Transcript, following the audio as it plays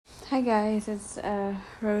Hi guys, it's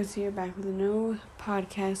Rose here back with a new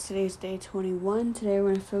podcast. Today's day 21. Today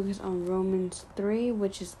we're going to focus on Romans 3,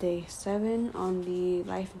 which is day 7 on the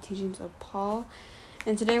life and teachings of Paul.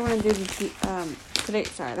 And today we're going to do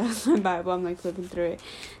that's my Bible, I'm flipping through it.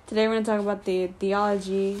 Today we're going to talk about the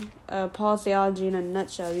theology, Paul's theology in a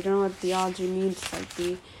nutshell. If you don't know what theology means, it's like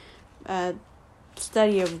the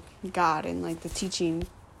study of God and the teaching.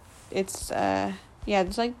 It's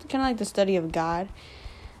it's kind of like the study of God.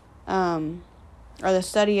 Or the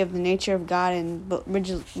study of the nature of God and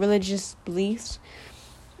religious beliefs.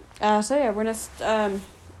 We're gonna.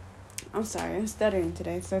 I'm sorry, I'm stuttering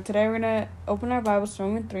today. So today we're gonna open our Bibles to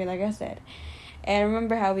Romans 3, like I said. And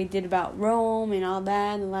remember how we did about Rome and all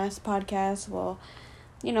that in the last podcast? Well,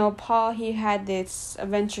 Paul, he had this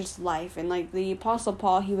adventurous life, and the Apostle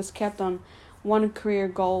Paul, he was kept on one career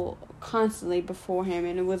goal constantly before him,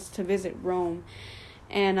 and it was to visit Rome.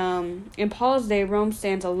 And in Paul's day, Rome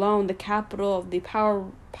stands alone, the capital of the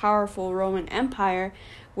powerful Roman Empire,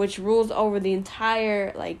 which rules over the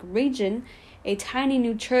entire region. A tiny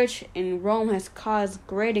new church in Rome has caused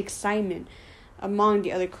great excitement among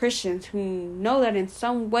the other Christians who know that in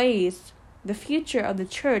some ways the future of the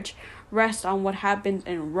church rests on what happens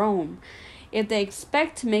in Rome. If they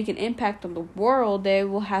expect to make an impact on the world, they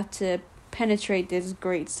will have to penetrate this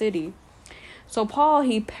great city. So Paul,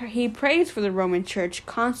 he prays for the Roman church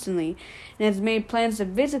constantly and has made plans to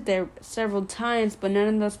visit there several times, but none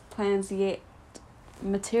of those plans yet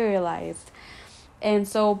materialized. And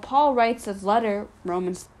so Paul writes this letter,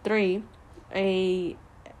 Romans 3,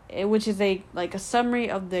 which is a summary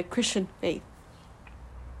of the Christian faith.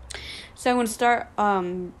 So I'm going to start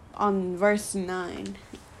on verse 9.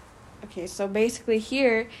 Okay, so basically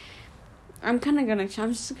here I'm kind of gonna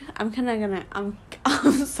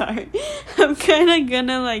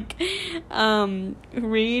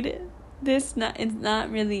read this. It's not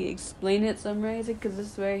really explain it, summarize it, because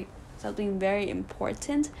it's something very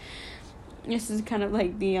important. This is kind of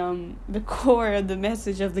the core of the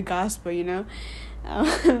message of the gospel,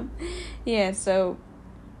 So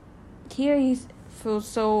here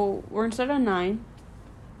so we're gonna start on 9,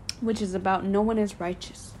 which is about no one is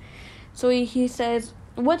righteous. So he says,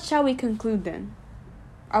 "What shall we conclude then?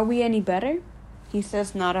 Are we any better?" He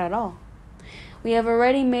says, "Not at all. We have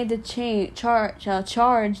already made the charge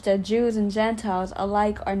that Jews and Gentiles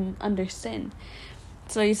alike are under sin."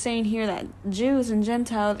 So he's saying here that Jews and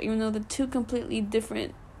Gentiles, even though they're two completely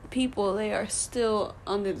different people, they are still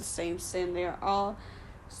under the same sin. They are all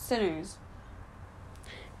sinners.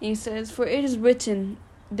 He says, "For it is written,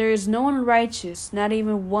 there is no one righteous, not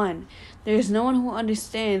even one. There is no one who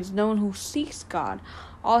understands, no one who seeks God.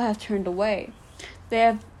 All have turned away. They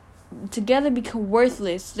have together become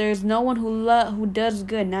worthless. There is no one who does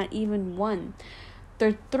good, not even one.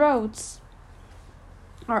 Their throats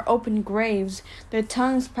are open graves. Their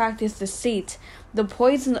tongues practice deceit. The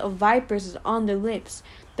poison of vipers is on their lips.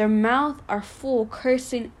 Their mouths are full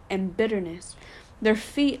cursing and bitterness. Their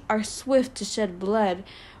feet are swift to shed blood.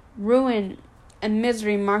 Ruin and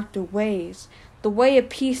misery mark their ways. The way of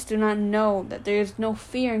peace do not know, that there is no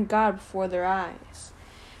fear in God before their eyes."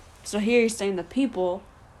 So here he's saying the people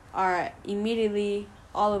are immediately,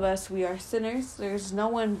 all of us, we are sinners. There's no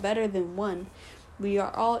one better than one. We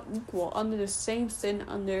are all equal, under the same sin,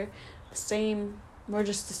 we're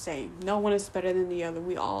just the same. No one is better than the other.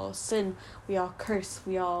 We all sin, we all curse,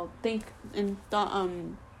 we all think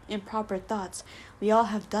improper thoughts. We all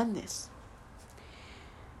have done this.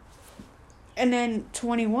 And then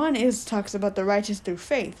 21 talks about the righteous through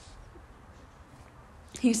faith.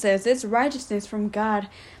 He says, "This righteousness from God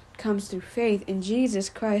comes through faith in Jesus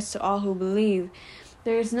Christ to all who believe.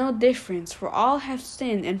 There is no difference, for all have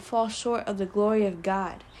sinned and fall short of the glory of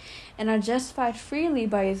God, and are justified freely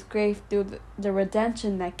by His grace through the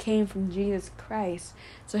redemption that came from Jesus Christ."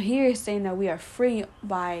 So here he's saying that we are free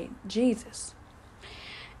by Jesus,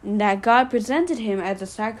 and that God presented Him as a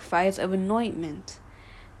sacrifice of anointment.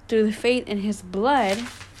 Through the faith in His blood,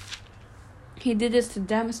 He did this to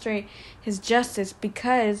demonstrate His justice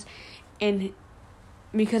because He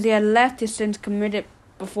had left His sins committed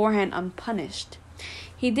beforehand unpunished.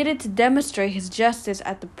 He did it to demonstrate His justice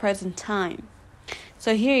at the present time.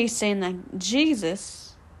 So here he's saying that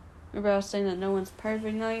Jesus, remember I was saying that no one's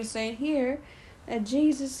perfect, now he's saying here that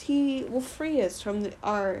Jesus, He will free us from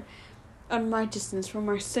our unrighteousness, from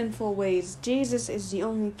our sinful ways. Jesus is the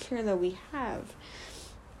only cure that we have.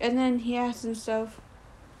 And then he asks himself,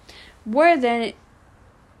 where then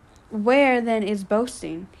is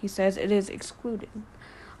boasting? He says it is excluded.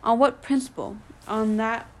 On what principle? On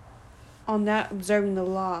that observing the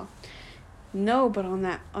law. No, but on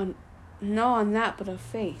that but of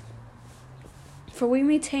faith. For we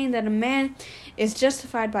maintain that a man is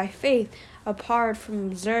justified by faith apart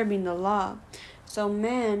from observing the law. So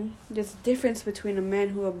there's a difference between a man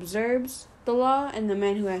who observes the law and the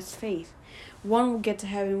man who has faith. One will get to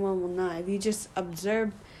heaven, one will not. If you just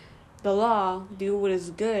observe the law, do what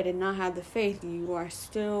is good, and not have the faith, you are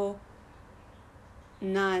still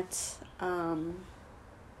not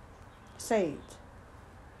saved.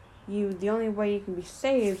 The only way you can be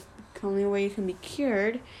saved, the only way you can be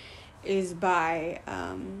cured, is by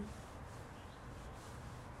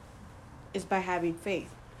having faith,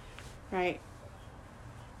 right?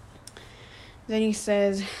 Then he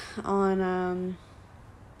says on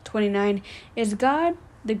 29, is God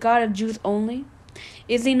the God of Jews only?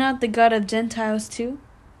 Is he not the God of Gentiles too?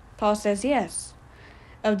 Paul says yes,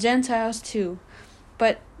 of Gentiles too.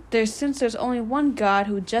 But since there's only one God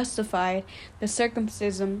who justified the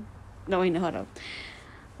circumcision,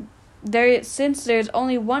 since there's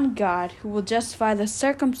only one God who will justify the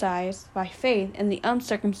circumcised by faith and the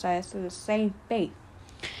uncircumcised through the same faith.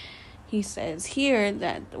 He says here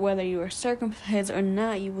that whether you are circumcised or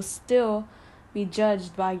not, you will still be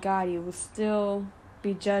judged by God. You will still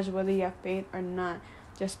be judged whether you have faith or not.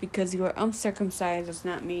 Just because you are uncircumcised does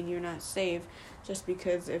not mean you're not saved. Just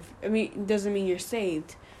because it doesn't mean you're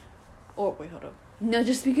saved. No,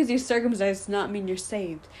 just because you're circumcised does not mean you're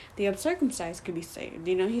saved. The uncircumcised could be saved.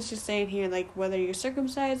 He's just saying here, whether you're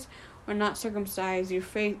circumcised or not circumcised, your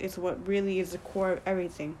faith is what really is the core of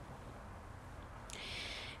everything.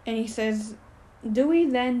 And he says, do we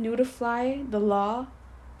then nullify the law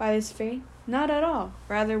by this faith? Not at all.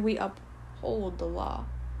 Rather, we uphold the law.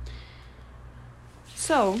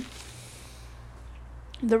 So,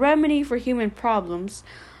 the remedy for human problems,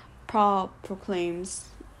 Paul proclaims,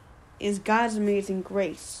 is God's amazing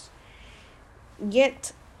grace.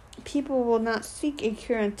 Yet, people will not seek a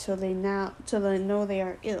cure until they know they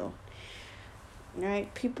are ill.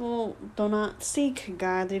 Right? People do not seek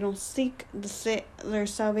God. They don't seek their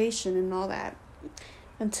salvation and all that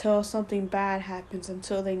until something bad happens,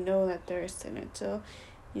 until they know that they're a sinner, until,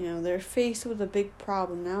 they're faced with a big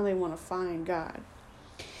problem. Now they want to find God.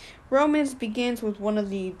 Romans begins with one of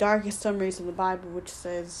the darkest summaries of the Bible, which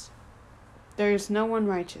says, there is no one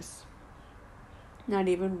righteous, not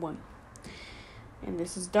even one. And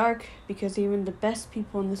this is dark because even the best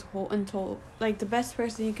people in this whole the best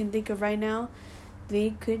person you can think of right now,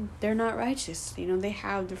 they're not righteous. They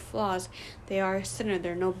have their flaws. They are a sinner.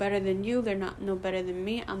 They're no better than you. They're no better than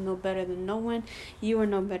me. I'm no better than no one. You are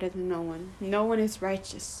no better than no one. No one is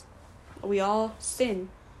righteous. We all sin.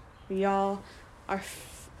 We all are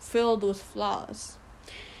filled with flaws.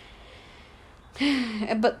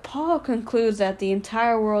 But Paul concludes that the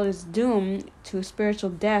entire world is doomed to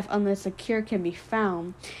spiritual death unless a cure can be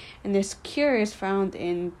found. And this cure is found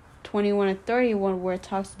in 21 and 31, where it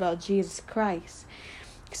talks about Jesus Christ.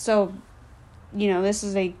 So, this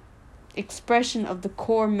is a expression of the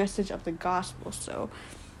core message of the gospel. So,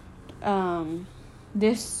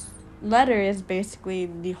 this letter is basically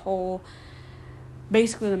the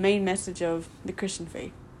main message of the Christian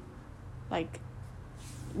faith.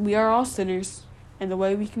 We are all sinners, and the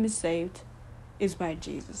way we can be saved is by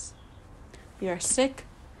Jesus. We are sick,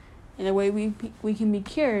 and the way we can be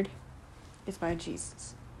cured is by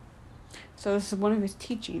Jesus. So this is one of his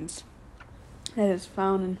teachings that is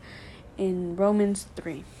found in Romans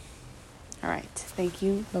 3. All right. Thank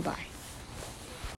you. Bye-bye.